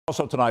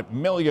Also tonight,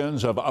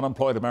 millions of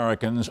unemployed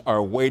Americans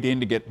are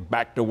waiting to get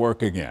back to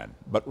work again.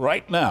 But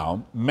right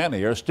now,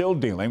 many are still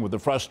dealing with the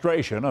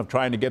frustration of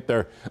trying to get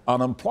their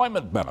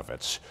unemployment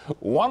benefits.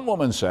 One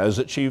woman says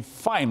that she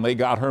finally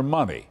got her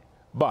money,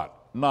 but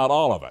not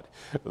all of it.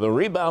 The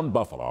Rebound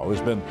Buffalo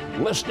has been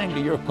listening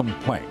to your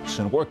complaints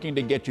and working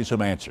to get you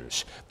some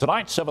answers.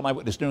 Tonight, 7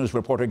 Eyewitness News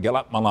reporter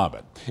Gilad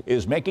Malamed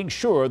is making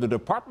sure the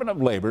Department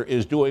of Labor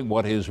is doing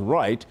what is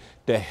right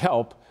to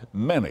help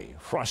many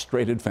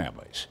frustrated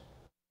families.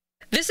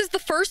 This is the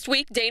first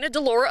week Dana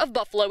Delora of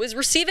Buffalo is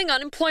receiving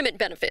unemployment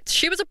benefits.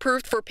 She was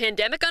approved for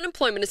pandemic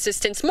unemployment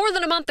assistance more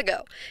than a month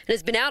ago and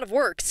has been out of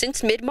work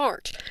since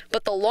mid-March.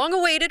 But the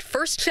long-awaited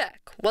first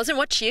check wasn't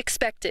what she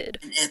expected.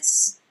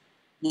 It's,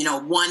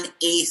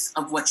 1/8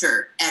 of what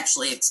you're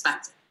actually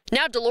expecting.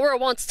 Now Delora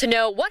wants to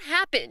know what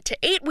happened to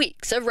 8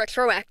 weeks of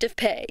retroactive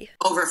pay.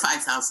 Over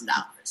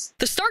 $5,000.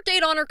 The start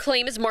date on her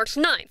claim is March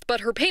 9th, but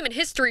her payment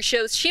history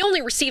shows she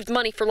only received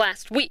money for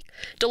last week.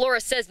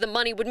 Delora says the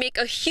money would make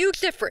a huge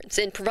difference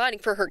in providing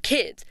for her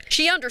kids.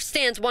 She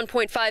understands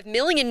 1.5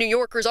 million New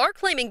Yorkers are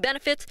claiming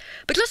benefits,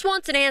 but just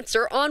wants an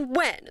answer on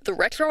when the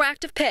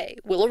retroactive pay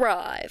will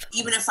arrive.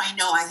 Even if I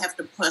know I have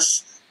to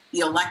push the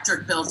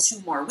electric bill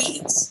 2 more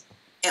weeks,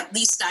 at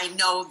least I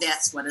know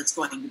that's what it's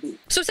going to be.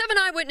 So 7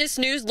 Eyewitness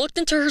News looked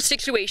into her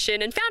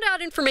situation and found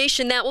out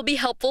information that will be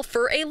helpful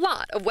for a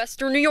lot of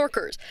Western New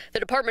Yorkers. The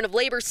Department of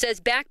Labor says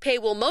back pay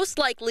will most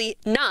likely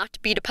not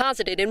be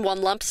deposited in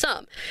one lump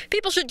sum.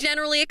 People should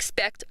generally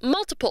expect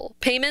multiple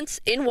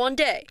payments in one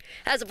day.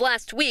 As of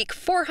last week,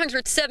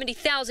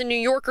 470,000 New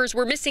Yorkers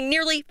were missing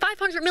nearly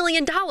 $500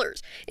 million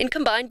in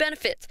combined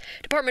benefits.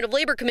 Department of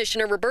Labor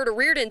Commissioner Roberta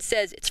Reardon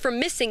says it's from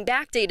missing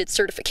backdated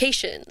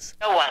certifications.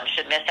 No one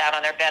should miss out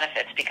on their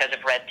benefits because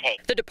of red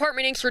tape. The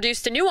department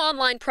introduced a new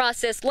online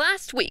process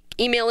last week,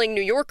 emailing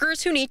New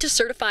Yorkers who need to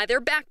certify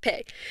their back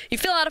pay. You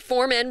fill out a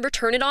form and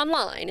return it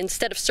online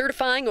instead of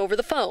certifying over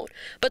the phone.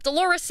 But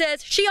Delora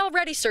says she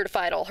already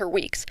certified all her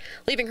weeks,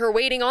 leaving her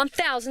waiting on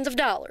thousands of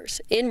dollars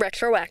in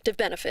retroactive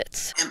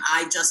benefits. Am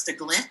I just a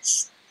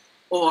glitch,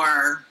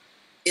 or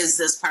is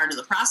this part of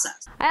the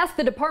process? I asked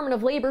the Department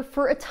of Labor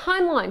for a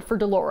timeline for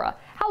Delora.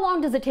 How long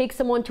does it take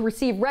someone to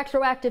receive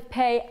retroactive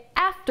pay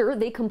after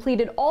they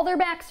completed all their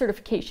back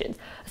certifications?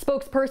 A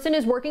spokesperson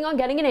is working on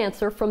getting an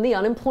answer from the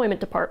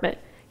Unemployment Department.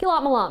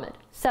 Gilad Malamed,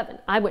 7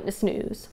 Eyewitness News.